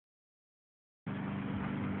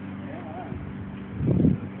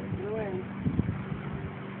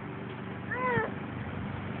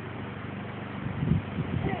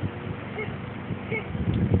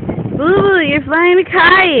flying a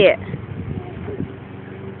kite.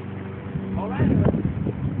 Hold on to it.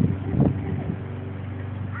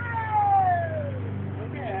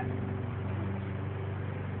 Okay.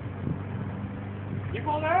 You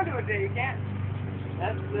hold on to it there, you can't.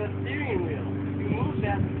 That's the steering wheel. If you move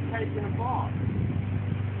that, the kite's gonna fall.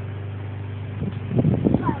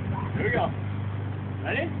 Here we go.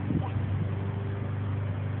 Ready?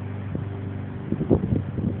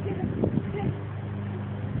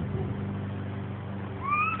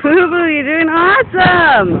 Boo Boo, you're doing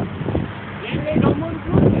awesome! Hey, don't move the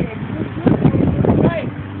foot thing. Move the right.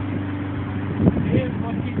 Here's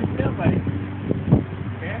what keeps it still, buddy.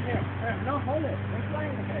 Here. No, hold it. Don't fly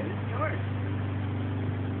in the kite. This is yours.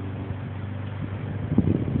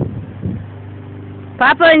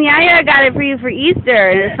 Papa and Yaya got it for you for Easter,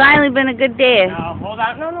 and it's finally been a good day. Now, hold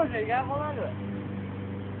on. No, you gotta hold on to it.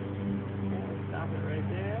 Okay, stop it right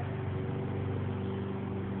there.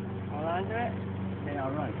 Hold on to it. Okay, now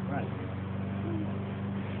run.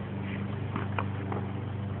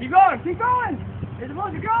 Keep going! You're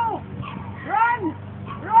supposed to go! Run!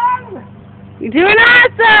 You're doing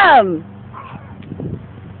awesome!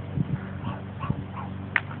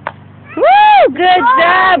 Woo! Good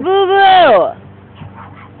job, Boo Boo!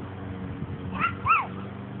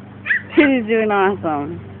 He's doing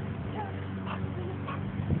awesome.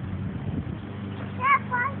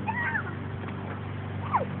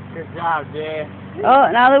 Good job, Jay. Oh,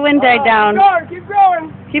 now the wind died down. Keep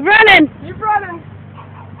going! Keep running! Keep running!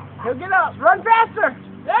 He'll get up! Run faster!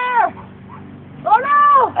 There! Oh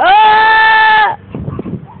no!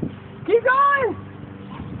 Keep going!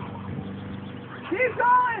 Keep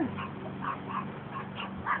going!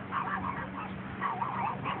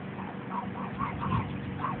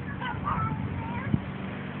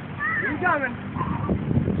 He's coming.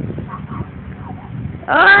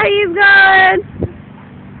 Oh, he's going!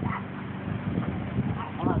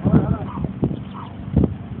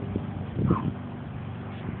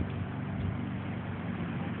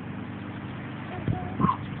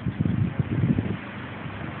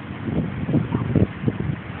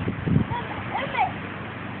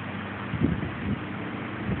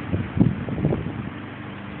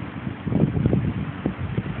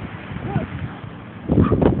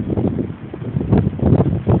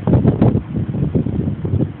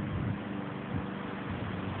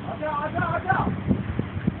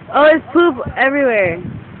 Oh, there's poop everywhere.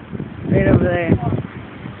 Right over there.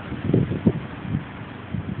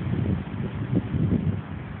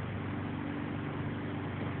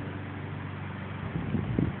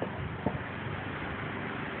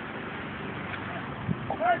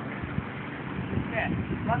 Yeah,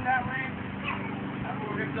 run that way. That's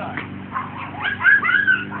what we're done.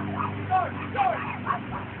 Go!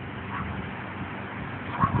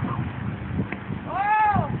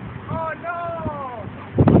 Oh no!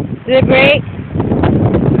 Did it break?